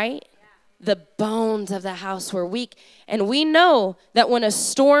 Right? Yeah. The bones of the house were weak. And we know that when a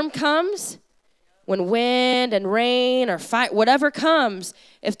storm comes, when wind and rain or fire, whatever comes,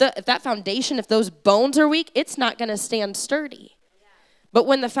 if that foundation, if those bones are weak, it's not going to stand sturdy. Yeah. But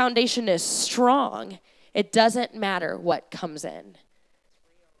when the foundation is strong, it doesn't matter what comes in.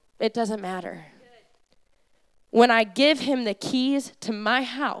 It doesn't matter. When I give him the keys to my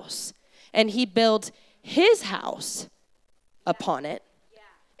house and he builds his house upon it,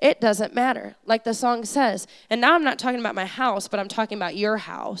 it doesn't matter, like the song says. And now I'm not talking about my house, but I'm talking about your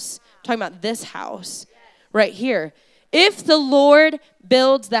house. I'm talking about this house right here. If the Lord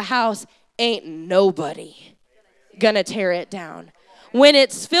builds the house, ain't nobody gonna tear it down. When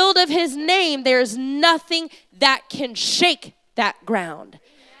it's filled of his name, there's nothing that can shake that ground.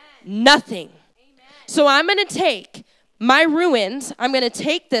 Nothing. So I'm gonna take my ruins. I'm gonna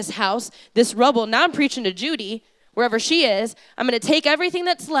take this house, this rubble. Now I'm preaching to Judy, wherever she is. I'm going to take everything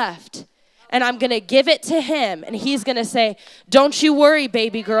that's left, and I'm going to give it to him. And he's going to say, don't you worry,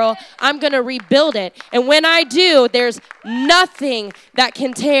 baby girl. I'm going to rebuild it. And when I do, there's nothing that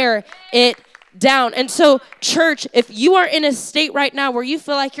can tear it down. And so, church, if you are in a state right now where you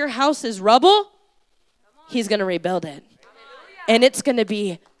feel like your house is rubble, he's going to rebuild it. And it's going to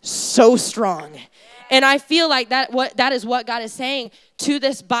be so strong. And I feel like that is what God is saying to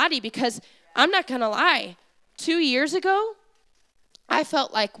this body, because I'm not going to lie. 2 years ago, I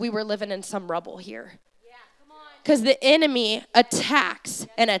felt like we were living in some rubble here. Because the enemy attacks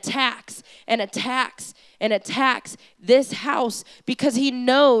and attacks and attacks and attacks this house because he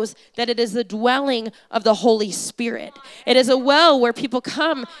knows that it is the dwelling of the Holy Spirit. It is a well where people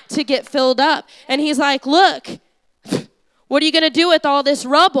come to get filled up. And he's like, look, What are you going to do with all this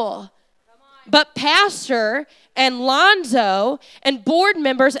rubble? But Pastor and Lonzo and board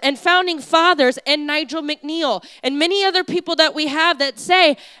members and founding fathers and Nigel McNeil and many other people that we have that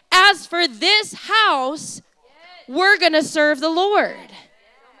say, as for this house, we're going to serve the Lord.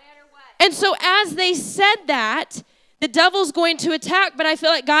 And so as they said that, the devil's going to attack, but I feel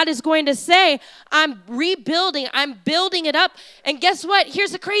like God is going to say, I'm rebuilding, I'm building it up. And guess what?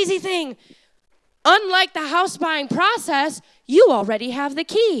 Here's the crazy thing. Unlike the house buying process, you already have the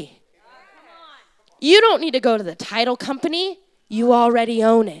key. You don't need to go to the title company. You already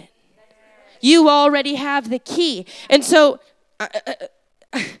own it. You already have the key. And so,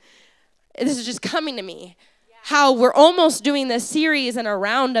 this is just coming to me, how we're almost doing this series in a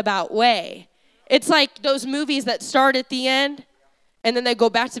roundabout way. It's like those movies that start at the end, and then they go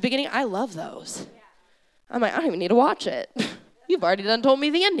back to the beginning. I love those. I'm like, I don't even need to watch it. You've already done told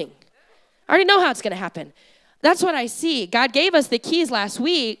me the ending. I already know how it's going to happen. That's what I see. God gave us the keys last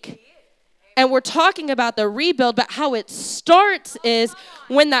week, and we're talking about the rebuild, but how it starts is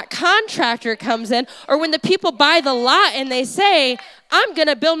when that contractor comes in or when the people buy the lot and they say, I'm going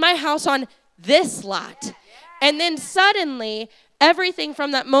to build my house on this lot. And then suddenly, everything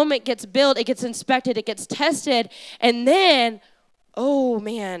from that moment gets built, it gets inspected, it gets tested, and then, oh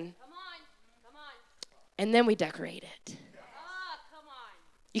man. Come on. And then we decorate it.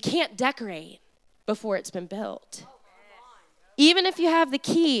 You can't decorate before it's been built. Even if you have the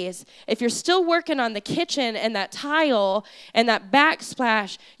keys, if you're still working on the kitchen and that tile and that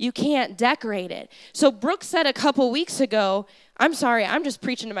backsplash, you can't decorate it. So Brooke said a couple weeks ago, I'm sorry, I'm just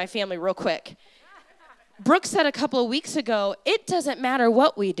preaching to my family real quick. Brooke said a couple of weeks ago, it doesn't matter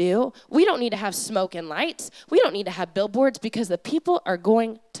what we do. We don't need to have smoke and lights. We don't need to have billboards because the people are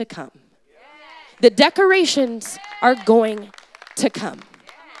going to come. The decorations are going to come.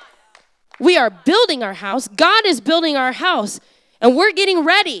 We are building our house. God is building our house, and we're getting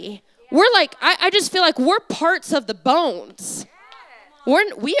ready. We're like, I just feel like we're parts of the bones.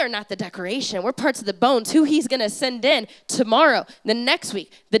 We are not the decoration. We're parts of the bones. Who he's going to send in tomorrow, the next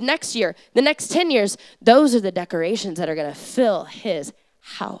week, the next year, the next 10 years. Those are the decorations that are going to fill his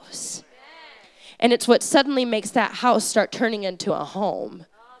house. And it's what suddenly makes that house start turning into a home.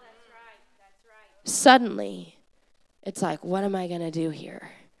 Suddenly, it's like, what am I going to do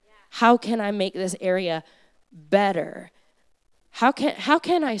here? How can I make this area better? How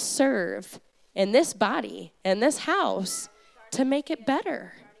can I serve in this body, in this house, to make it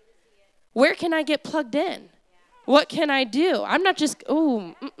better? Where can I get plugged in? What can I do? I'm not just,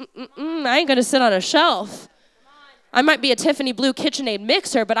 I ain't going to sit on a shelf. I might be a Tiffany Blue KitchenAid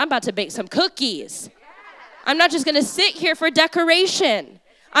mixer, but I'm about to bake some cookies. I'm not just going to sit here for decoration.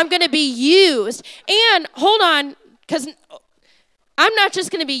 I'm going to be used. And hold on, because I'm not just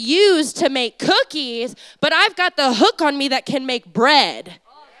going to be used to make cookies, but I've got the hook on me that can make bread.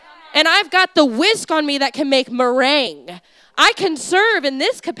 And I've got the whisk on me that can make meringue. I can serve in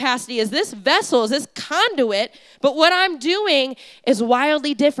this capacity as this vessel, as this conduit, but what I'm doing is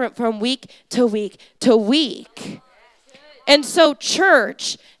wildly different from week to week to week. And so,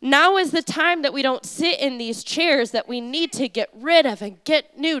 church, now is the time that we don't sit in these chairs that we need to get rid of and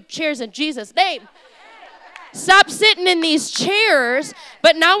get new chairs in Jesus' name. Stop sitting in these chairs,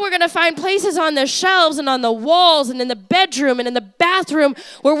 but now we're going to find places on the shelves and on the walls and in the bedroom and in the bathroom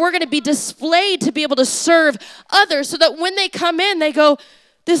where we're going to be displayed to be able to serve others so that when they come in, they go,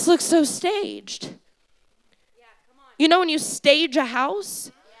 this looks so staged. You know when you stage a house,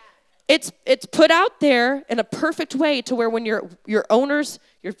 it's put out there in a perfect way to where when your owners,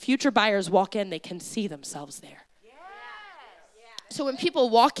 your future buyers walk in, they can see themselves there. So when people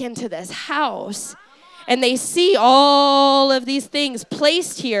walk into this house, and they see all of these things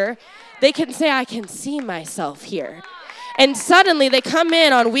placed here, they can say, I can see myself here. And suddenly they come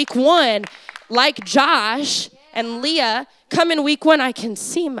in on week one, like Josh and Leah, come in week one, I can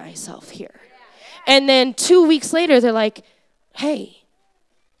see myself here. And then 2 weeks later, they're like, hey,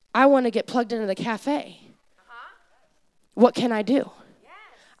 I want to get plugged into the cafe. What can I do?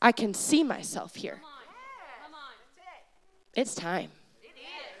 I can see myself here. It's time.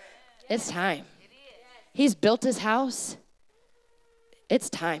 It's time. He's built his house. It's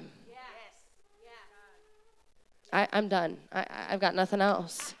time. I'm done. I've got nothing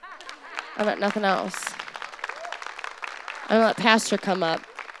else. I've got nothing else. I'm gonna let Pastor come up.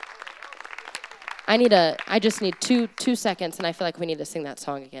 I just need two seconds, and I feel like we need to sing that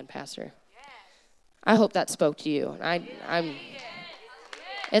song again, Pastor. I hope that spoke to you.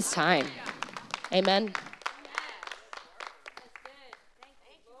 It's time. Amen.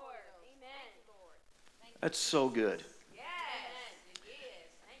 That's so good.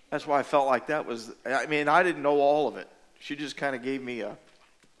 That's why I felt like that was, I didn't know all of it. she just kind of gave me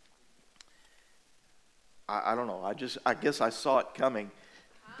I don't know, I guess I saw it coming.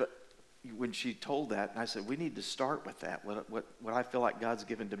 But when she told that, I said, we need to start with that. What I feel like God's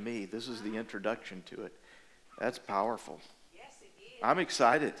given to me, this is the introduction to it. That's powerful. I'm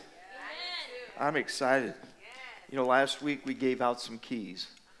excited. I'm excited. You know, last week we gave out some keys.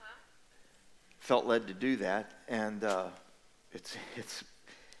 Felt led to do that. And it's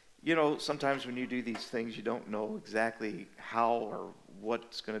you know, sometimes when you do these things, you don't know exactly how or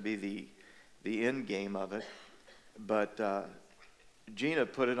what's going to be the end game of it. But Gina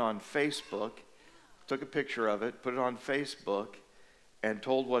put it on Facebook, took a picture of it, put it on Facebook, and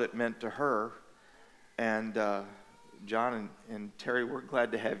told what it meant to her. And John and Terry, we're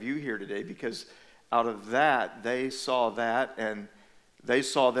glad to have you here today, because out of that, they saw that and they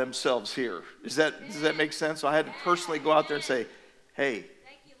saw themselves here. Does that make sense? So I had to personally go out there and say, hey,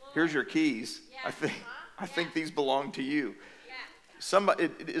 here's your keys. I think these belong to you.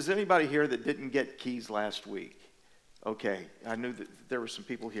 Is anybody here that didn't get keys last week? Okay, I knew that there were some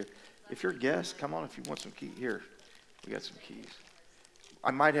people here. If you're a guest, come on if you want some keys. Here, we got some keys.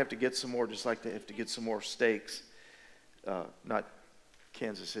 I might have to get some more, just like to have to get some more steaks. Not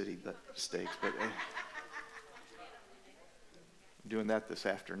Kansas City, but steaks. But doing that this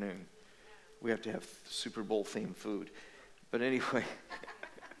afternoon. We have to have Super Bowl themed food. But anyway,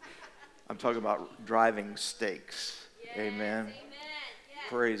 I'm talking about driving steaks. Yes, amen. Yes.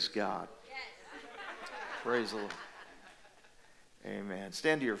 Praise God. Yes. Praise the Lord. Amen.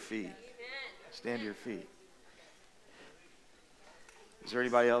 Stand to your feet. Amen. Stand to your feet. Is there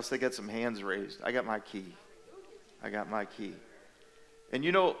anybody else? They got some hands raised. I got my key. And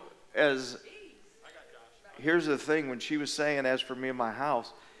you know, here's the thing, when she was saying, as for me and my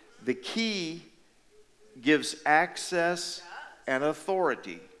house, the key gives access and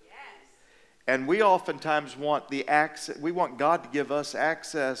authority. And we oftentimes want the access, we want God to give us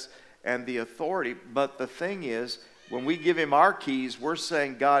access and the authority. But the thing is, when we give him our keys, we're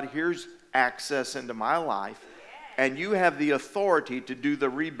saying, God, here's access into my life, and you have the authority to do the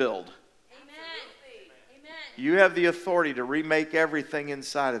rebuild. Amen. You have the authority to remake everything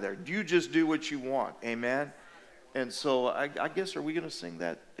inside of there. You just do what you want. Amen. And so I guess, are we going to sing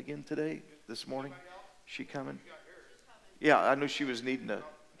that again today, this morning? She coming? Yeah, I knew she was needing a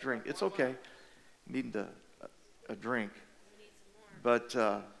drink. It's okay. Needing a drink. But,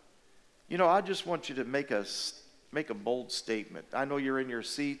 you know, I just want you to make a bold statement. I know you're in your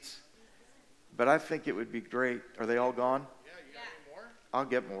seats, but I think it would be great. Are they all gone? Yeah, you got any more? I'll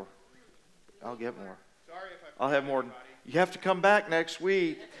get more. Sorry if I'll have more. You have to come back next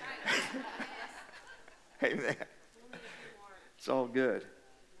week. Amen. It's all good.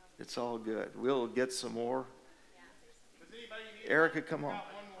 It's all good. We'll get some more. Erica, come on.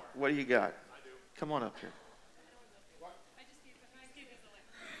 What do you got? Come on up here.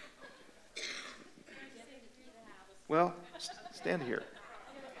 Well, stand here.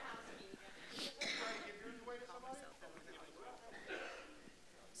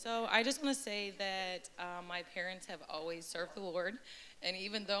 So I just want to say that my parents have always served the Lord. And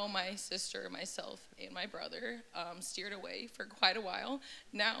even though my sister, myself, and my brother steered away for quite a while,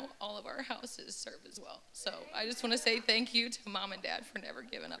 now all of our houses serve as well. So I just want to say thank you to Mom and Dad for never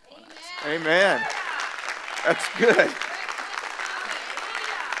giving up on us. Amen. That's good.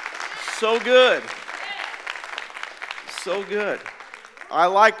 So good. So good. I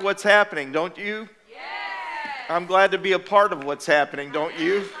like what's happening, don't you? I'm glad to be a part of what's happening, don't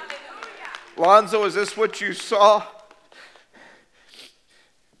you? Lonzo, is this what you saw?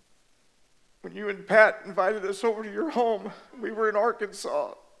 When you and Pat invited us over to your home, we were in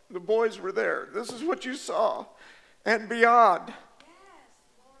Arkansas. The boys were there. This is what you saw. And beyond.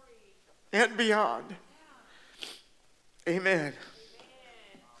 And beyond. Amen.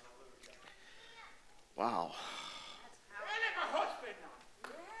 Wow.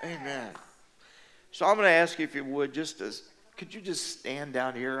 Amen. So I'm going to ask you, if you would, could you just stand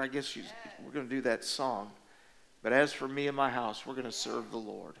down here? I guess we're going to do that song. But as for me and my house, we're going to serve the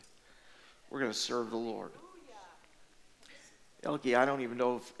Lord. We're going to serve the Lord. Elkie, I don't even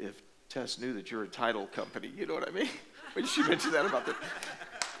know if Tess knew that you're a title company. You know what I mean? When she mentioned that about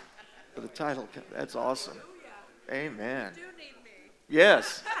the title company. That's awesome. Amen. You do need me.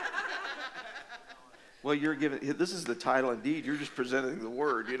 Yes. Well, this is the title and deed. You're just presenting the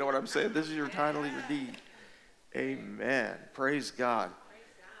word. You know what I'm saying? This is your title, your deed. Amen. Praise God.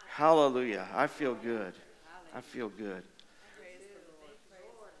 Hallelujah. I feel good.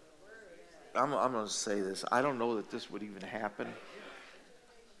 I'm going to say this. I don't know that this would even happen.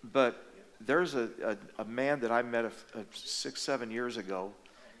 But there's a man that I met 6-7 years ago.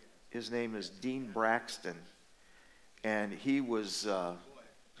 His name is Dean Braxton. and he was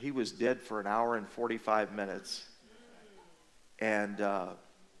dead for an hour and 45 minutes. And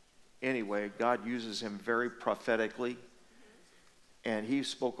anyway, God uses him very prophetically, and he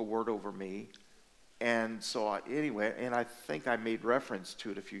spoke a word over me. And so anyway, and I think I made reference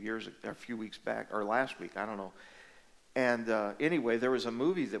to it a few weeks back, or last week, I don't know. And anyway, there was a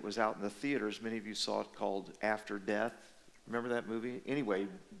movie that was out in the theaters. Many of you saw it, called After Death. Remember that movie? Anyway,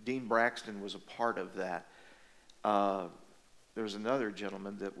 Dean Braxton was a part of that. There's another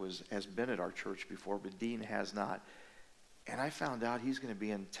gentleman that has been at our church before, but Dean has not. And I found out he's going to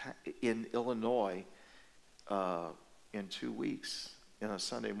be in Illinois in 2 weeks, in a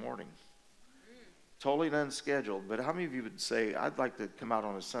Sunday morning. Totally unscheduled. But how many of you would say, I'd like to come out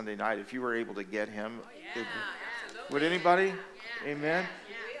on a Sunday night if you were able to get him? Would anybody? Amen?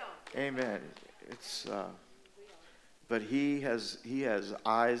 Amen. It's but he has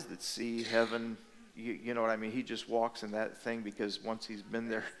eyes that see heaven. You know what I mean? He just walks in that thing because once he's been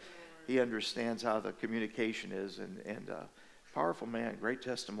there, he understands how the communication is. And powerful man, great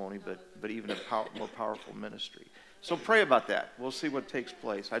testimony, but even a more powerful ministry. So pray about that. We'll see what takes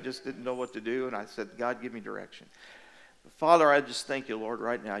place. I just didn't know what to do, and I said, God, give me direction. Father, I just thank you, Lord,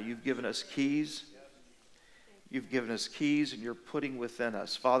 right now. You've given us keys. You've given us keys, and you're putting within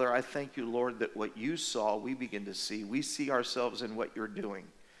us. Father, I thank you, Lord, that what you saw, we begin to see. We see ourselves in what you're doing,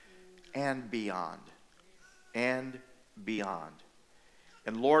 and beyond. And beyond.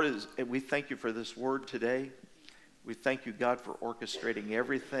 And Lord, we thank you for this word today. We thank you, God, for orchestrating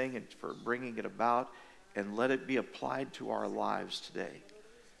everything and for bringing it about. And let it be applied to our lives today.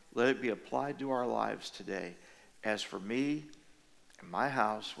 Let it be applied to our lives today. As for me and my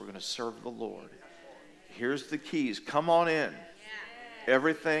house, we're going to serve the Lord. Here's the keys. Come on in.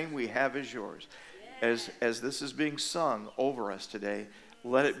 Everything we have is yours. As this is being sung over us today,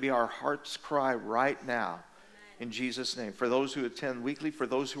 let it be our heart's cry right now. In Jesus' name. For those who attend weekly, for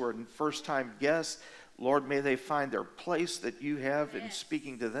those who are first-time guests, Lord, may they find their place that you have in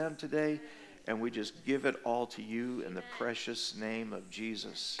speaking to them today. And we just give it all to you in the precious name of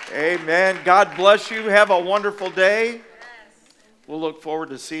Jesus. Amen. God bless you. Have a wonderful day. We'll look forward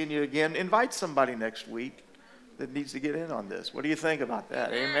to seeing you again. Invite somebody next week that needs to get in on this. What do you think about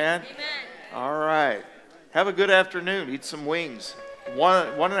that? Amen? All right. Have a good afternoon. Eat some wings.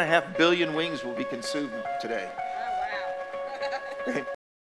 1.5 billion wings will be consumed today.